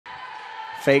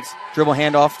Fakes, dribble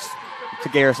handoff to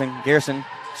Garrison. Garrison,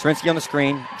 Srinsky on the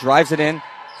screen, drives it in,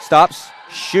 stops,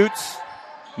 shoots,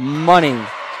 money.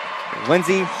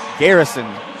 Lindsey Garrison.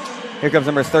 Here comes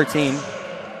number 13.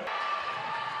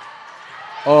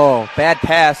 Oh, bad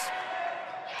pass.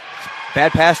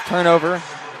 Bad pass, turnover.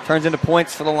 Turns into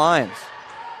points for the Lions.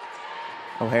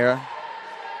 O'Hara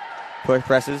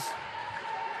presses.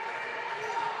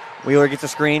 Wheeler gets a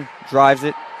screen, drives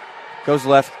it, goes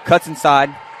left, cuts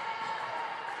inside.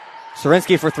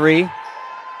 Srinsky for three.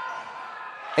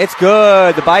 It's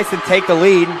good. The Bison take the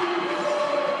lead.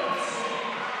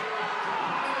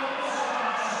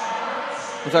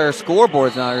 Looks like our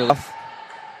scoreboard's not really off.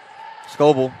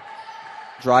 Scoble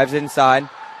drives it inside,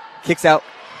 kicks out,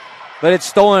 but it's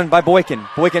stolen by Boykin.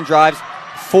 Boykin drives,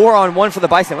 4-on-1 for the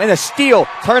Bison. And a steal,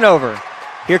 turnover.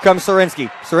 Here comes Srinsky.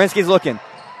 Srinsky's looking.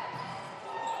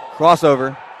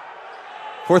 Crossover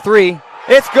for three.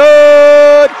 It's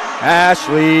good!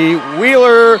 Ashley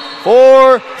Wheeler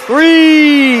for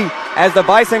three! As the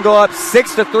Bison go up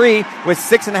 6-3 with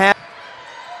 6.5.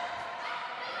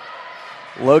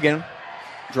 Logan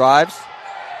drives.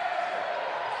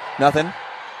 Nothing.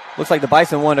 Looks like the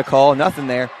Bison wanted a call. Nothing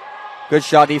there. Good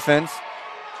shot defense.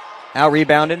 Out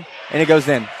rebounded, and it goes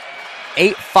in.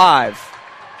 8-5.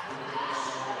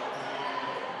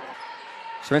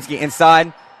 Srinsky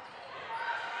inside.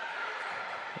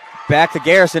 Back to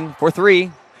Garrison for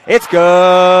three. It's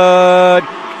good.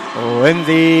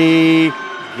 Lindsey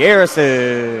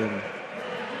Garrison.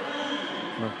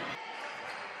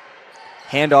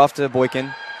 Handoff to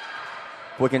Boykin.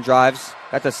 Boykin drives.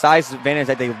 Got the size advantage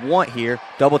that they want here.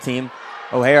 Double team.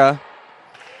 O'Hara.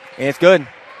 And it's good.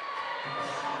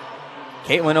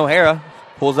 Caitlin O'Hara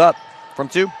pulls up from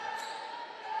two.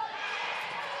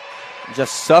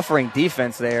 Just suffering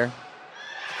defense there.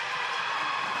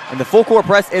 And the full court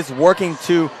press is working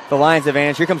to the Lions'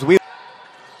 advantage. Here comes Wheeler.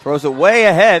 Throws it way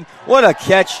ahead. What a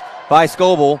catch by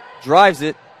Scoble. Drives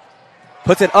it.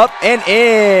 Puts it up and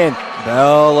in.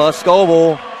 Bella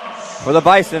Scoble for the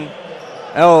Bison.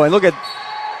 Oh, and look at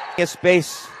his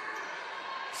space.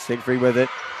 Siegfried with it.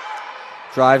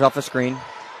 Drives off the screen.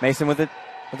 Mason with it,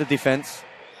 with the defense.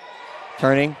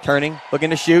 Turning, looking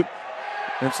to shoot.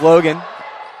 And it's Logan.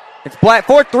 It's Black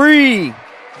for three.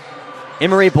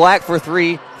 Emery Black for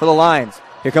three for the Lions.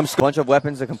 Here comes a bunch of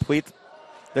weapons to complete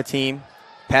the team.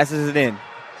 Passes it in.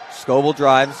 Scoble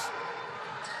drives.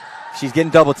 She's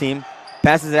getting double teamed.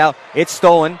 Passes it out. It's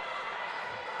stolen.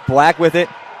 Black with it.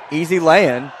 Easy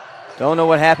lay-in. Don't know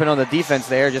what happened on the defense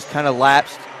there. Just kind of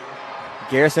lapsed.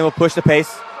 Garrison will push the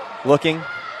pace. Looking.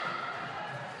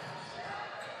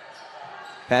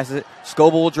 Passes it.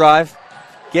 Scoble will drive.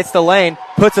 Gets the lane.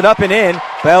 Puts it up and in.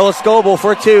 Bella Scoble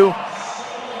for two.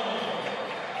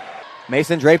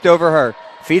 Mason draped over her.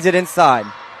 Feeds it inside.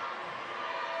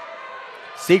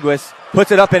 Seguis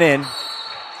puts it up and in.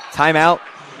 Timeout.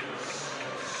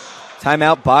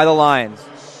 Timeout by the Lions.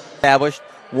 Established.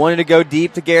 Wanted to go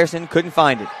deep to Garrison. Couldn't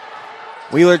find it.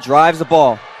 Wheeler drives the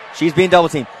ball. She's being double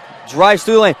teamed. Drives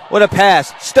through the lane. What a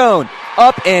pass. Stone.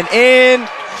 Up and in.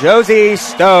 Josie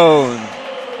Stone.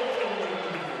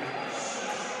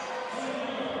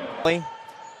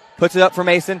 Puts it up for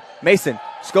Mason. Mason.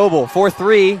 Scoble for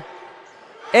three.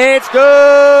 It's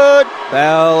good.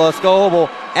 Bella Scoble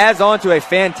adds on to a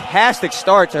fantastic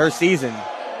start to her season.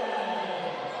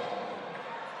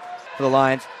 For the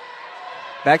Lions.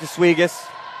 Back to Swigas.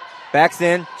 Backs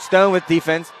in. Stone with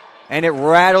defense. And it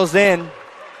rattles in.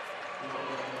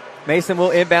 Mason will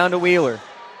inbound to Wheeler.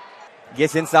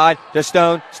 Gets inside to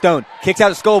Stone. Stone kicks out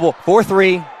to Scoble for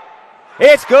three.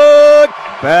 It's good.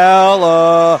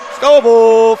 Bella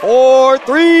Scoble for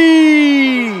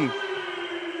three.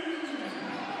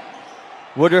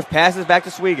 Woodruff passes back to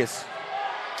Swigas.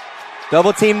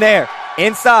 Double team there.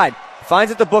 Inside.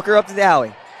 Finds it to Booker up to the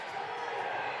alley.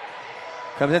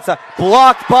 Comes inside.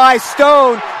 Blocked by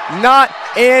Stone. Not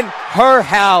in her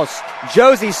house.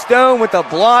 Josie Stone with the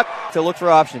block to look for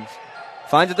options.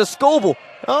 Finds it to Scoble.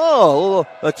 Oh,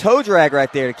 a toe drag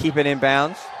right there to keep it in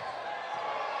bounds.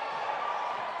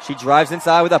 She drives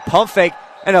inside with a pump fake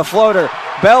and a floater.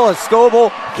 Bella Scoble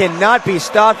cannot be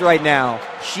stopped right now.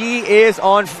 She is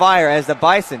on fire as the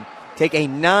Bison take a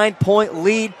 9-point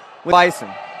lead with Bison.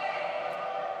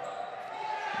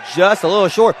 Just a little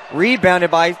short.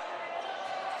 Rebounded by,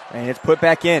 and it's put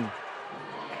back in.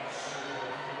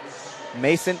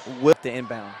 Mason with the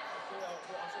inbound.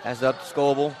 Has it up to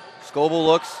Scoble. Scoble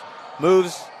looks,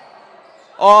 moves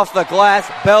off the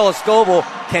glass. Bella Scoble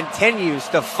continues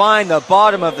to find the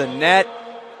bottom of the net.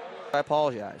 I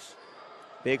apologize.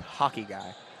 Big hockey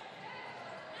guy.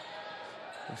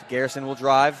 Garrison will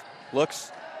drive,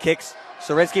 looks, kicks.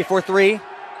 Srinsky for three.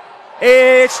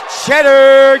 It's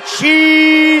cheddar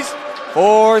cheese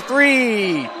for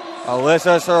 3.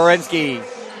 Alyssa Sorensky.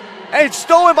 And it's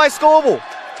stolen by Scoble.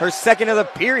 Her second of the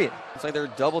period. Looks like they're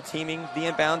double teaming the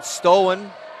inbound.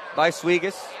 Stolen by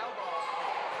Swigas.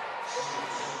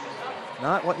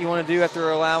 Not what you want to do after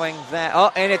allowing that.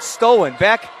 Oh, and it's stolen.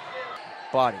 Back.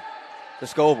 Body to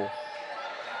Scoble.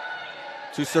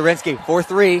 To Sorensky for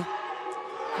 3.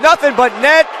 Nothing but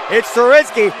net. It's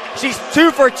Sorensky. She's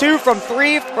 2 for 2 from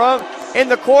 3 from in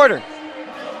the quarter.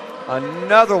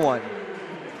 Another one.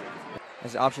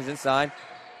 Has options inside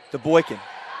to Boykin.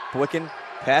 Boykin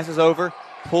passes over.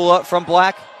 Pull up from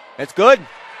Black. It's good.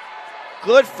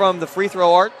 Good from the free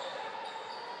throw arc.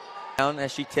 Down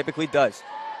as she typically does.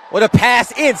 What a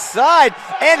pass inside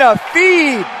and a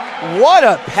feed. What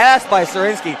a pass by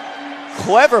Sorensky.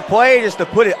 Clever play just to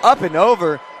put it up and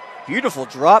over. Beautiful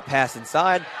drop pass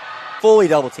inside. Fully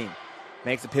double team.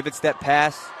 Makes a pivot step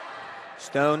pass.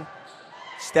 Stone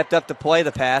stepped up to play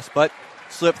the pass, but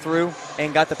slipped through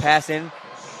and got the pass in.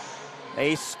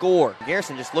 They score.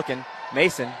 Garrison just looking.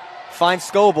 Mason finds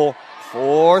Scoble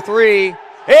for 3.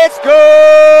 It's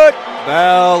good!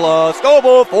 Bella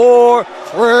Scoble for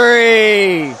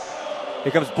 3.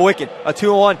 Here comes Boykin, a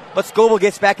 2-on-1, but Scoble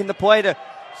gets back into play to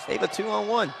save a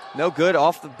 2-on-1. No good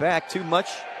off the back, too much.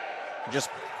 Just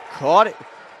caught it.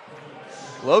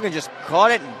 Logan just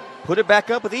caught it and put it back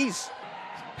up with ease.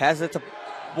 Passes it to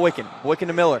Boykin. Boykin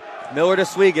to Miller. Miller to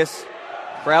Swigas.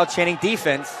 Crowd chanting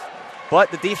defense,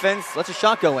 but the defense lets a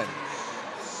shot go in.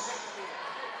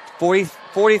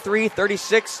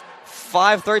 43-36,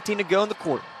 5:13 to go in the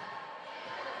quarter.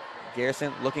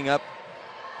 Garrison looking up.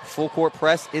 Full court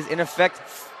press is in effect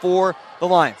for the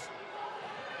Lions.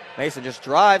 Mason just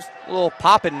drives, a little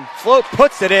pop and float,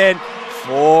 puts it in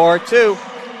for 2.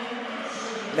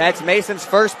 That's Mason's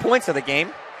first points of the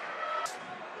game.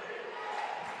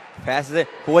 Passes it.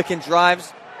 Boykin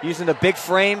drives, using the big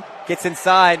frame, gets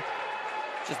inside,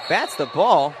 just bats the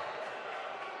ball.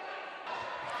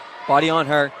 Body on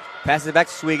her, passes it back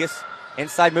to Swigas.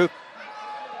 Inside move.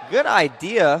 Good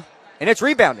idea, and it's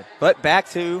rebounded, but back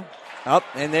to up,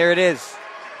 and there it is.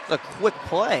 It's a quick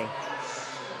play.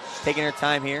 She's taking her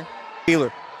time here.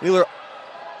 Wheeler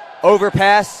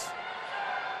overpass.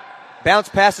 Bounce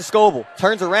pass to Scoble.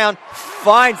 Turns around,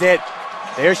 finds it.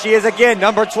 There she is again,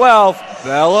 number 12,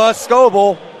 Bella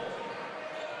Scoble.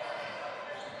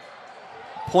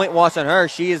 Point watch on her.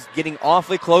 She is getting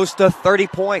awfully close to 30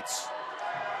 points.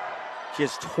 She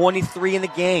has 23 in the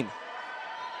game.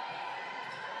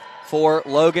 For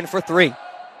Logan for 3.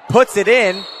 Puts it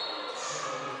in.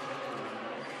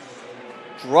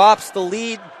 Drops the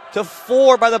lead to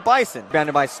 4 by the Bison.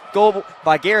 Bounded by Scoble,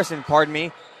 by Garrison, pardon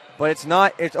me. But it's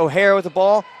not. It's O'Hara with the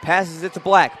ball. Passes it to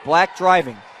Black. Black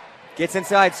driving. Gets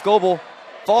inside. Scoble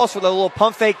falls for the little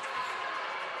pump fake.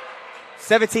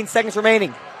 17 seconds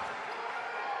remaining.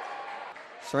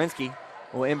 Sorensky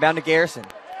will inbound to Garrison.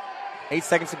 8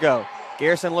 seconds to go.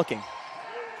 Garrison looking.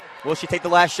 Will she take the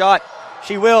last shot?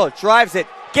 She will. Drives it.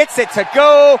 Gets it to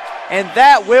go. And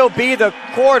that will be the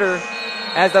quarter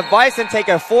as the Bison take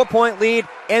a 4-point lead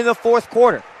in the fourth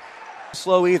quarter.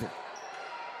 Slow either.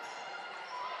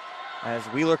 As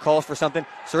Wheeler calls for something.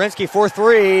 Sorensky for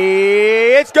 3.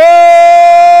 It's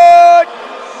good!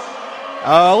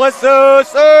 Alyssa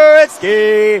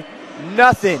Sorensky.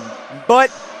 Nothing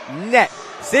but net.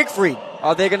 Siegfried,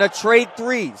 are they going to trade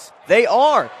threes? They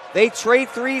are. They trade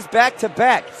threes back to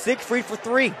back. Siegfried for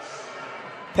 3.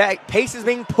 Pace is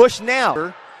being pushed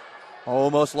now.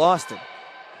 Almost lost it.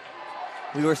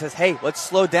 Wheeler says, hey, let's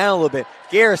slow down a little bit.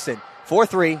 Garrison for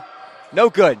 3. No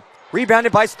good.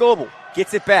 Rebounded by Scoble.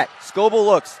 Gets it back. Scoble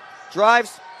looks.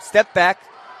 Drives. Step back.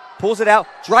 Pulls it out.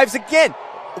 Drives again.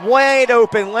 Wide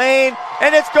open lane.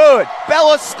 And it's good.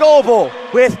 Bella Scoble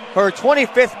with her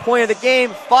 25th point of the game.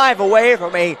 5 away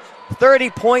from a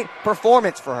 30-point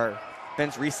performance for her.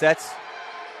 Ben's resets.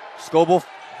 Scoble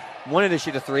wanted to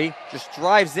shoot a 3. Just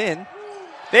drives in.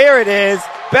 There it is.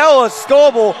 Bella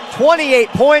Scoble, 28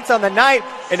 points on the night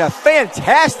and a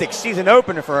fantastic season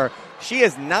opener for her. She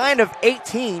is 9 of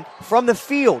 18 from the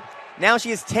field. Now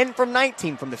she is 10 from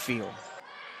 19 from the field.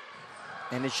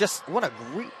 And it's just, what a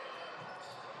great.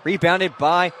 Rebounded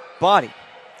by Body.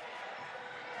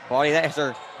 Body, that is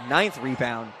her 9th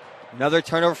rebound. Another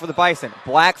turnover for the Bison.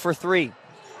 Black for 3.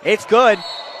 It's good.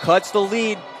 Cuts the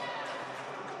lead.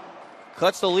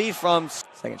 Cuts the lead from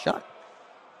second shot.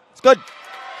 It's good.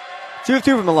 2 of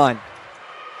 2 from the line.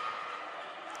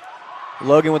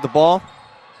 Logan with the ball.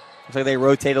 Looks like they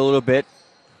rotate a little bit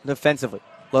defensively.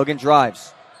 Logan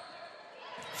drives.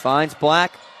 Finds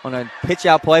Black on a pitch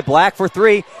out play. Black for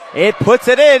 3. It puts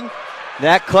it in.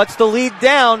 That cuts the lead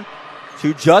down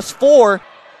to just 4.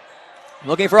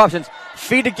 Looking for options.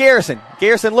 Feed to Garrison.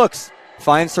 Garrison looks.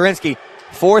 Finds Sarinsky.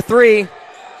 4-3.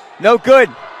 No good.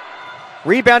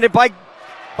 Rebounded by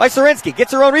Sarinsky.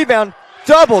 Gets her own rebound.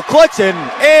 Double clutch and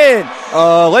in.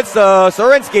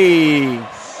 Sarinsky.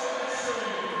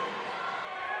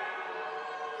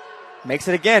 Makes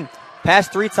it again.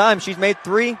 Passed 3 times. She's made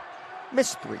 3.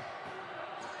 Missed 3.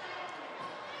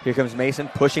 Here comes Mason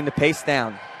pushing the pace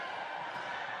down.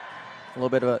 A little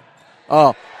bit of a...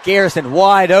 Oh, Garrison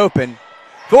wide open.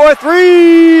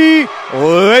 4-3.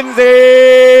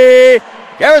 Lindsay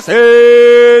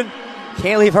Garrison.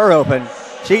 Can't leave her open.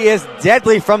 She is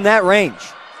deadly from that range.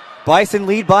 Bison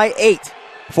lead by 8.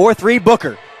 4-3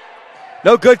 Booker.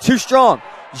 No good, too strong.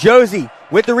 Josie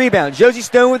with the rebound. Josie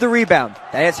Stone with the rebound.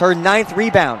 That is her 9th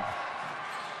rebound.